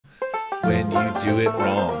when you do it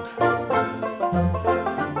wrong.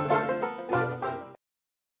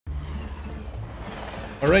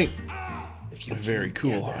 All right. Very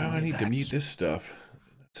cool. Oh, I need to mute this stuff.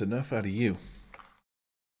 That's enough out of you.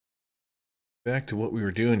 Back to what we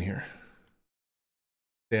were doing here.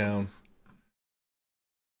 Down.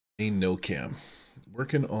 Main no cam.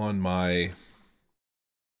 Working on my... Did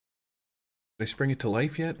I spring it to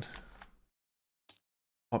life yet?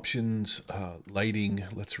 Options, lighting.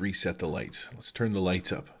 Let's reset the lights. Let's turn the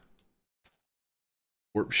lights up.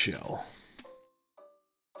 Warp shell.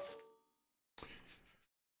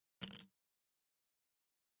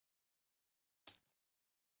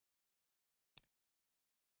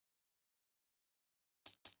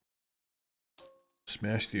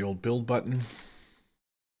 Smash the old build button.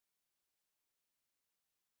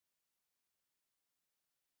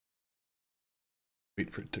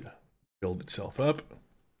 Wait for it to build itself up.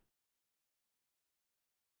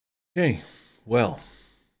 Okay, well,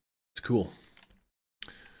 it's cool.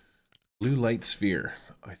 Blue light sphere.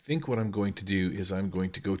 I think what I'm going to do is I'm going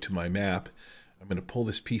to go to my map. I'm going to pull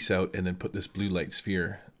this piece out and then put this blue light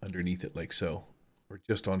sphere underneath it like so, or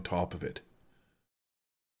just on top of it.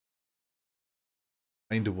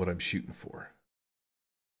 Kind of what I'm shooting for.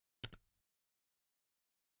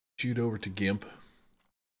 Shoot over to GIMP.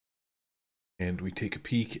 And we take a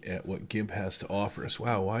peek at what GIMP has to offer us.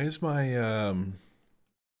 Wow, why is my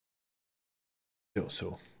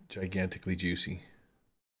so gigantically juicy?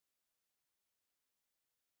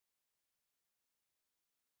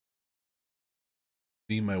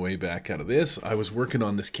 See my way back out of this. I was working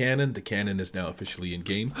on this cannon. The cannon is now officially in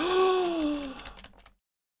game.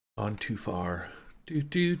 Gone too far.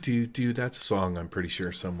 Do. That's a song, I'm pretty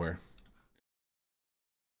sure, somewhere.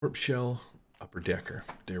 Warp shell, upper decker.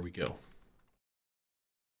 There we go.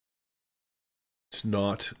 It's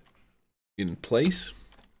not in place.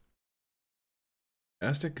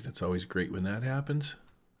 Fantastic. That's always great when that happens.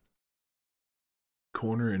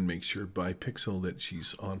 Corner and make sure by pixel that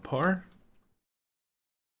she's on par.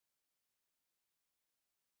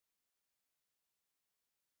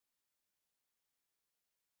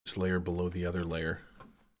 This layer below the other layer.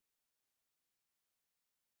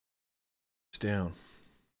 It's down.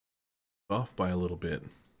 Off by a little bit.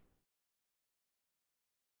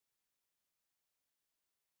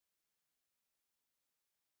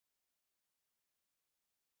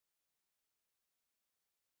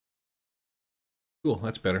 Cool,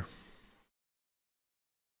 that's better.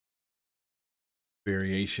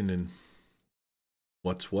 Variation in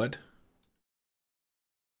what's what.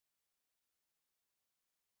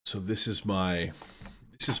 So this is my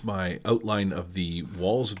outline of the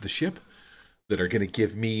walls of the ship that are going to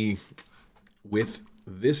give me, with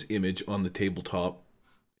this image on the tabletop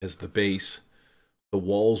as the base, the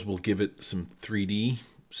walls will give it some 3D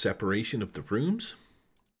separation of the rooms.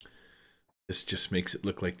 This just makes it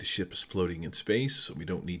look like the ship is floating in space, so we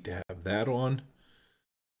don't need to have that on.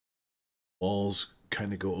 Walls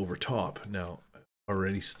kind of go over top. Now, I've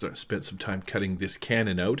already spent some time cutting this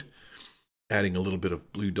cannon out, adding a little bit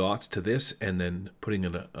of blue dots to this, and then putting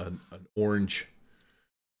an orange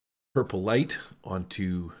purple light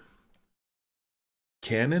onto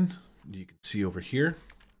cannon. You can see over here,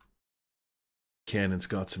 cannon's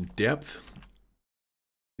got some depth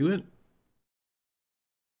to it.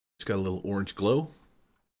 It's got a little orange glow.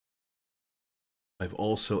 I've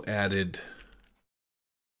also added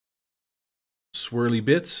swirly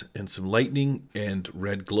bits and some lightning and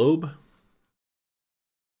red globe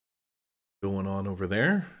going on over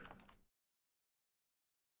there.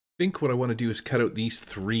 I think what I want to do is cut out these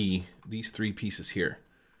three pieces here.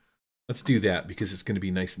 Let's do that because it's going to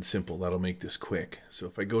be nice and simple. That'll make this quick. So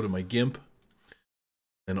if I go to my GIMP,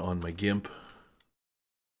 and on my GIMP,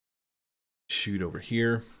 shoot over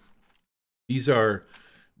here. These are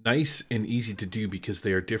nice and easy to do because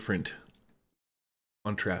they are different,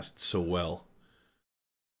 contrast so well.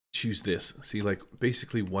 Choose this. See, like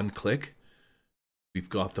basically one click, we've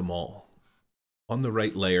got them all. On the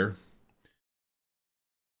right layer,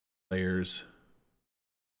 layers,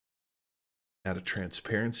 add a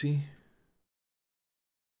transparency.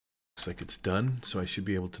 Looks like it's done, so I should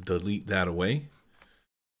be able to delete that away.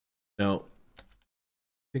 Now,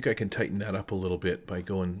 I think I can tighten that up a little bit by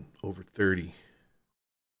going over 30.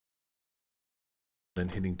 Then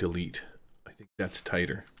hitting delete. I think that's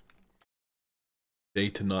tighter. A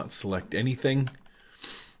to not select anything.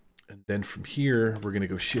 And then from here, we're going to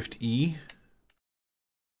go Shift E.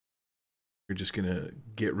 We're just going to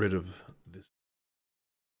get rid of this.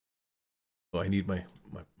 Oh, I need my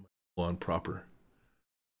full-on proper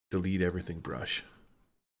delete everything brush.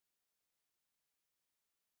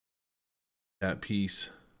 That piece.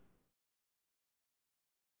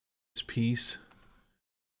 piece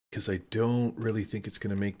because I don't really think it's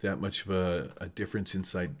going to make that much of a difference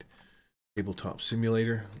inside Tabletop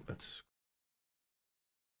Simulator. Let's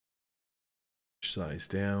size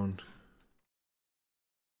down,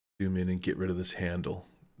 zoom in, and get rid of this handle.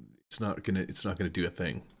 It's not gonna do a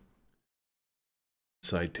thing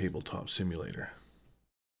inside Tabletop Simulator.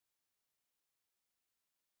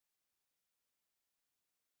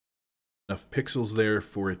 Enough pixels there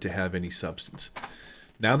for it to have any substance.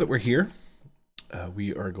 Now that we're here,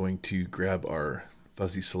 we are going to grab our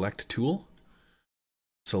fuzzy select tool,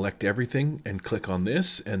 select everything, and click on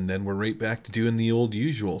this, and then we're right back to doing the old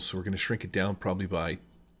usual. So we're going to shrink it down probably by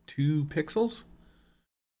 2 pixels.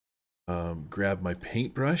 Grab my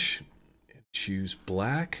paintbrush and choose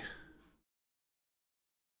black.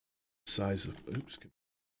 Size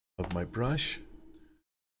of my brush.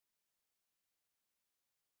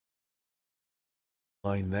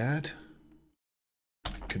 Line that.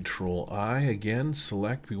 Control I again,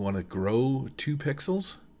 select. We want to grow 2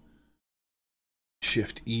 pixels.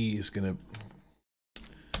 Shift E is going to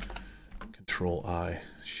Control I.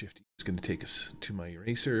 Shift E is going to take us to my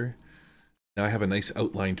eraser. Now I have a nice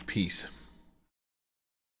outlined piece.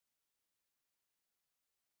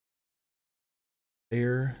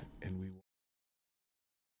 There, and we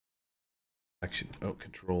action. Oh,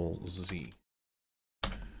 Control Z.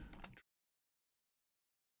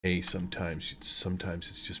 A sometimes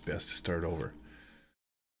it's just best to start over.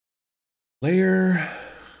 Layer,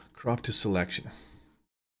 crop to selection.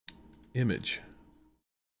 Image.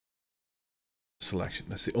 Selection.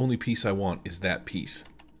 That's the only piece I want, is that piece.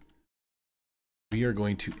 We are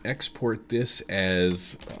going to export this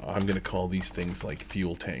as, I'm going to call these things like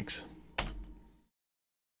fuel tanks.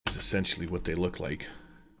 Is essentially what they look like.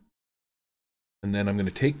 And then I'm going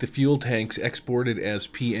to take the fuel tanks, export it as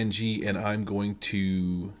PNG, and I'm going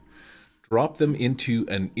to drop them into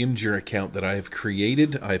an Imgur account that I have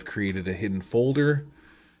created. I've created a hidden folder,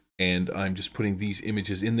 and I'm just putting these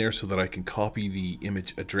images in there so that I can copy the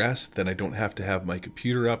image address. Then I don't have to have my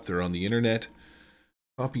computer up. They're on the internet.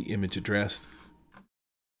 Copy image address.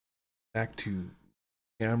 Back to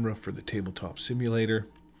camera for the Tabletop Simulator.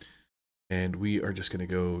 And we are just going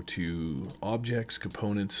to go to Objects,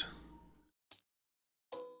 Components.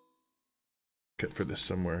 Cut for this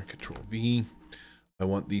somewhere. Control V. I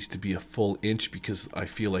want these to be a full inch because I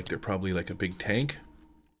feel like they're probably like a big tank.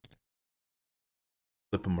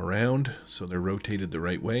 Flip them around so they're rotated the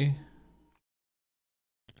right way.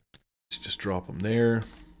 Let's just drop them there.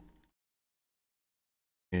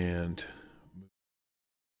 And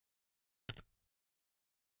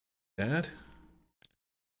that.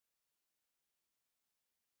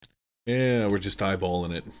 Yeah, we're just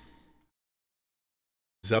eyeballing it.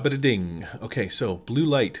 Zabba-da-ding. Okay, so blue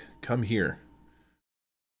light, come here.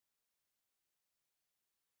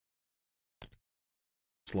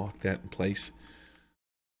 Let's lock that in place.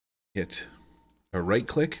 Hit a right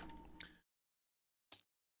click.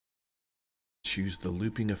 Choose the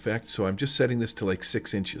looping effect. So I'm just setting this to like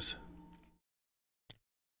 6 inches.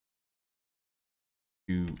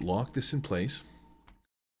 You lock this in place.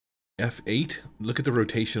 F8. Look at the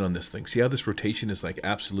rotation on this thing. See how this rotation is like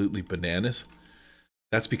absolutely bananas?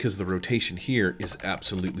 That's because the rotation here is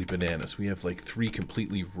absolutely bananas. We have like 3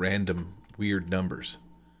 completely random weird numbers.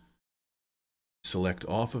 Select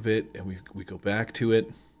off of it and we go back to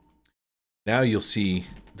it. Now you'll see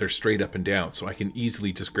they're straight up and down. So I can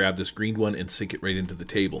easily just grab this green one and sink it right into the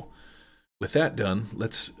table. With that done,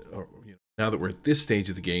 let's, now that we're at this stage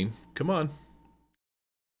of the game, come on.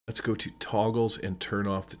 Let's go to toggles and turn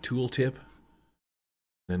off the tooltip.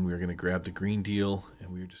 Then we're going to grab the green deal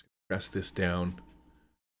and we're just going to press this down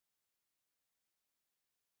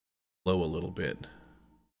low a little bit.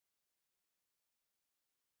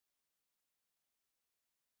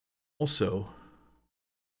 Also,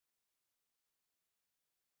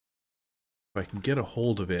 if I can get a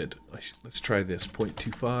hold of it, let's try this.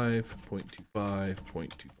 0.25, 0.25,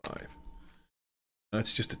 0.25.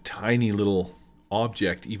 That's just a tiny little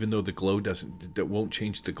object, even though the glow that won't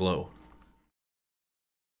change the glow.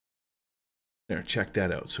 There, check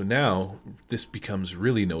that out. So now this becomes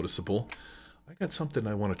really noticeable. I got something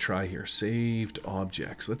I want to try here. Saved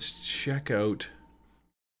objects. Let's check out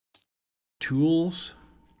tools,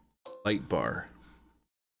 light bar.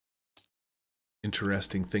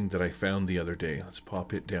 Interesting thing that I found the other day. Let's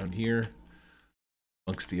pop it down here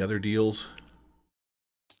amongst the other deals.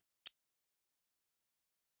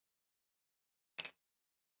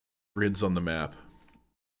 Grids on the map.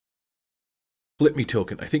 Flip Me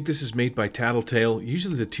token. I think this is made by Tattletale.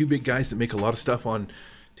 Usually the 2 big guys that make a lot of stuff on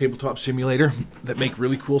tabletop simulator that make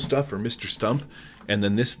really cool stuff, or Mr. Stump. And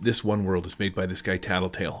then this one world is made by this guy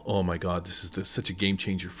Tattletale. Oh my god, this is such a game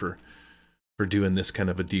changer for doing this kind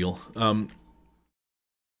of a deal.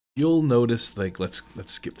 You'll notice, like, let's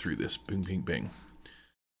skip through this. Bing, bing, bing.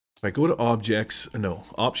 If I go to objects, no,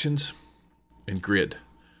 options and grid,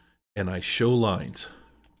 and I show lines.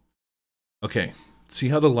 Okay, see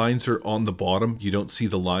how the lines are on the bottom? You don't see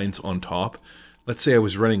the lines on top. Let's say I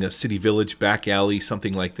was running a city village, back alley,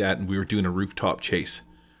 something like that, and we were doing a rooftop chase.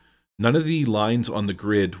 None of the lines on the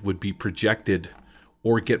grid would be projected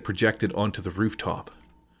or get projected onto the rooftop.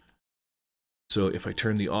 So if I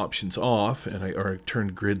turn the options off, and I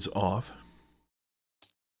turn grids off,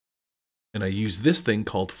 and I use this thing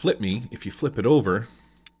called Flip Me, if you flip it over,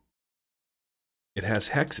 it has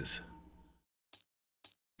hexes.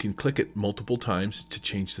 You can click it multiple times to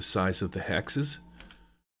change the size of the hexes,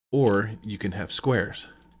 or you can have squares.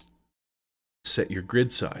 Set your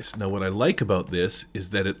grid size. Now what I like about this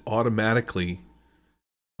is that it automatically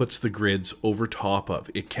puts the grids over top of.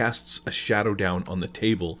 It casts a shadow down on the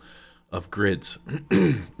table of grids,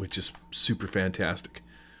 which is super fantastic.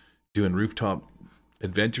 Doing rooftop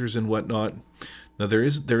adventures and whatnot. Now there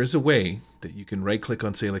is a way that you can right click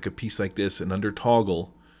on, say, like a piece like this, and under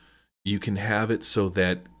toggle you can have it so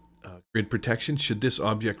that grid protection, should this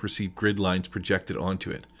object receive grid lines projected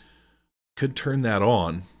onto it. Could turn that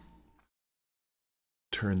on,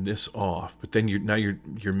 turn this off, but then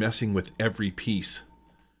you're messing with every piece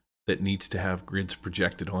that needs to have grids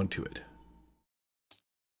projected onto it.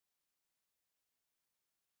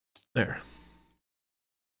 There.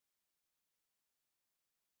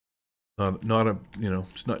 Not a,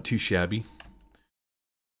 it's not too shabby.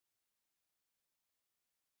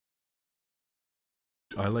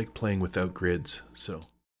 I like playing without grids, so.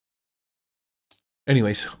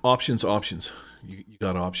 Anyways, options. You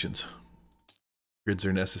got options. Grids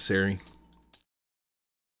are necessary.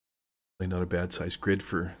 Not a bad size grid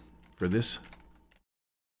for this.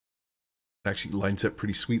 It actually lines up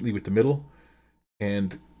pretty sweetly with the middle,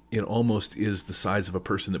 and it almost is the size of a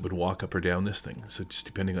person that would walk up or down this thing. So just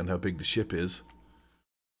depending on how big the ship is,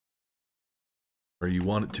 or you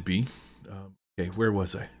want it to be. Okay, where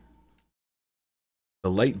was I? The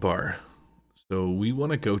light bar. So we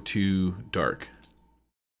want to go to dark.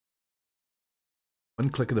 One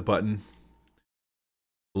click of the button.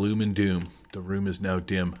 Gloom and doom. The room is now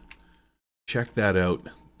dim. Check that out.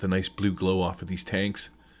 The nice blue glow off of these tanks.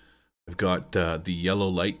 I've got the yellow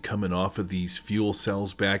light coming off of these fuel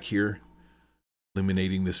cells back here,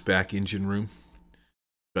 illuminating this back engine room.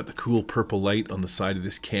 Got the cool purple light on the side of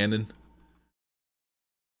this cannon.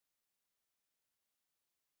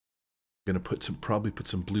 I'm gonna probably put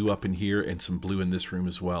some blue up in here and some blue in this room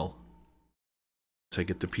as well. So I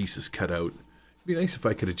get the pieces cut out. It'd be nice if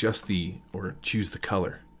I could adjust or choose the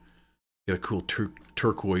color. Get a cool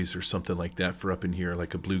turquoise or something like that for up in here,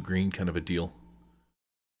 like a blue-green kind of a deal.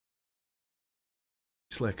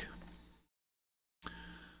 Slick.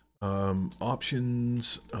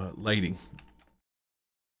 Options, lighting.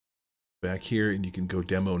 Back here, and you can go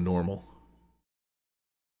demo normal.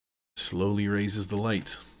 Slowly raises the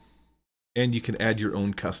lights. And you can add your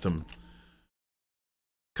own custom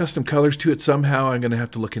colors to it somehow. I'm going to have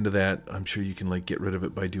to look into that. I'm sure you can like get rid of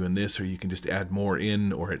it by doing this, or you can just add more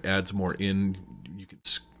in, or it adds more in. You can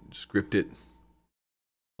script it.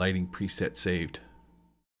 Lighting preset saved.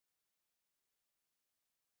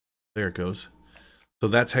 There it goes. So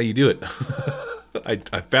that's how you do it.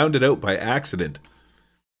 I found it out by accident.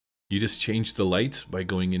 You just change the lights by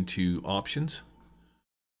going into options.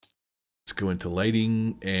 Let's go into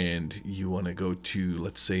lighting, and you want to go to,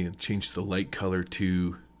 let's say, change the light color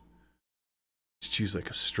to, let's choose like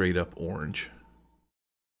a straight up orange.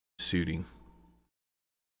 Suiting.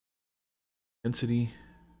 Density.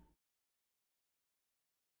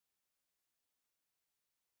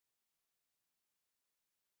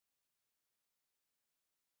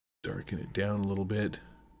 Darken it down a little bit.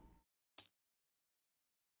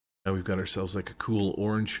 Now we've got ourselves like a cool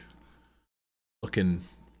orange looking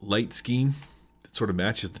light scheme that sort of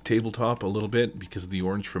matches the tabletop a little bit because of the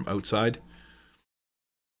orange from outside.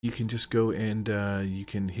 You can just go and you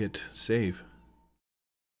can hit save.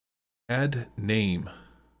 Add name.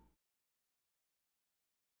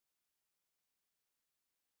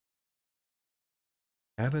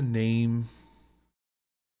 Add a name.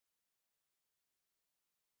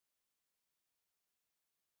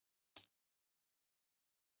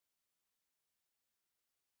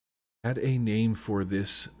 Add a name for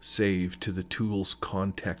this save to the tool's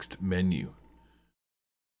context menu.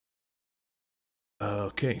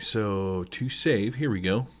 Okay, so to save, here we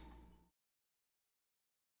go.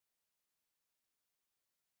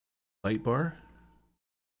 Light bar.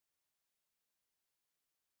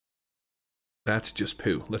 That's just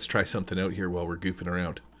poo. Let's try something out here while we're goofing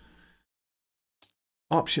around.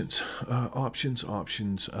 Options. Options.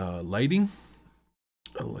 Lighting.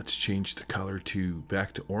 Let's change the color to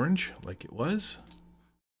back to orange like it was.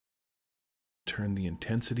 Turn the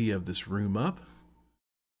intensity of this room up.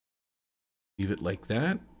 Leave it like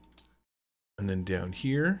that. And then down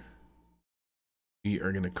here, we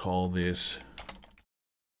are going to call this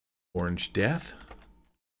Orange Death.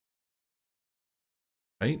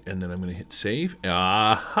 Right, and then I'm going to hit save.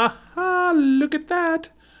 Ah ha ha, look at that.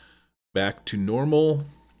 Back to normal.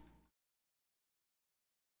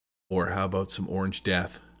 Or how about some Orange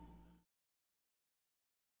Death?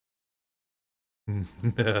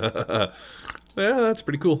 Yeah, that's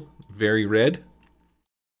pretty cool. Very red.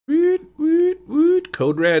 Woot, woot, woot.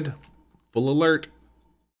 Code red. Full alert.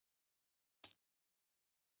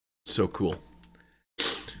 So cool.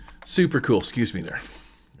 Super cool. Excuse me there.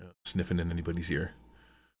 Sniffing in anybody's ear.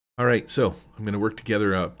 All right, so I'm going to work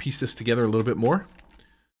together, piece this together a little bit more.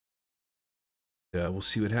 We'll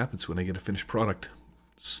see what happens when I get a finished product.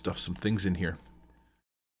 Stuff some things in here.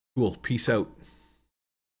 Cool. Peace out.